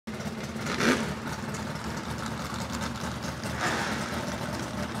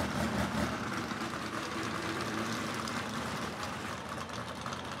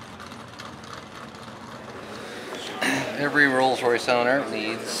Every Rolls-Royce owner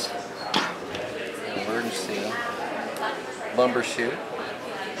needs an emergency lumber chute,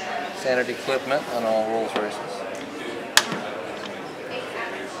 standard equipment on all Rolls-Royces.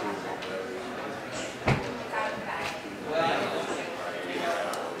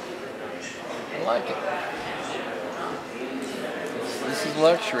 I like it. This is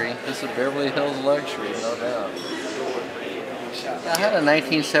luxury. This is Beverly Hills luxury, no doubt. I had a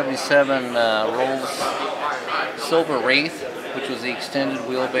 1977 Rolls Silver Wraith, which was the extended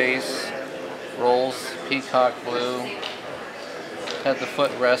wheelbase, Rolls peacock blue. Had the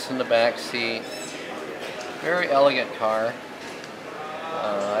footrest in the back seat. Very elegant car.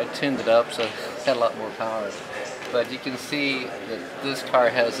 I tuned it up so it had a lot more power. But you can see that this car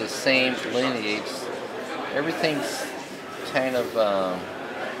has the same lineage. Everything's kind of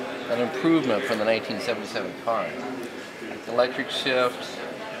an improvement from the 1977 car. Electric shift,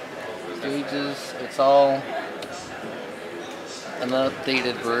 gauges, it's all an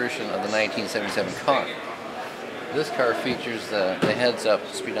updated version of the 1977 car. This car features the heads-up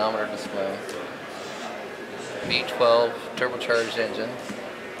speedometer display, V12 turbocharged engine,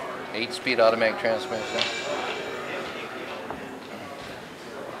 8-speed automatic transmission.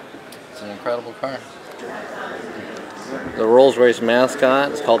 It's an incredible car. The Rolls-Royce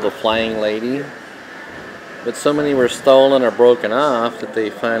mascot is called the Flying Lady. But so many were stolen or broken off that they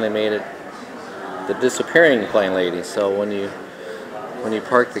finally made it the disappearing Flying Lady. So when you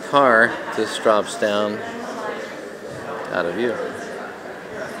park the car, this drops down out of view.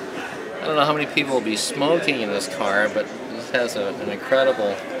 I don't know how many people will be smoking in this car, but this has an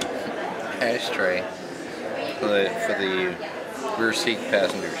incredible ashtray for the rear seat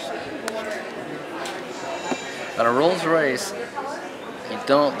passengers. On a Rolls-Royce, you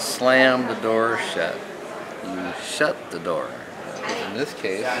don't slam the door shut. You shut the door. In this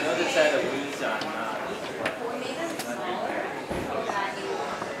case,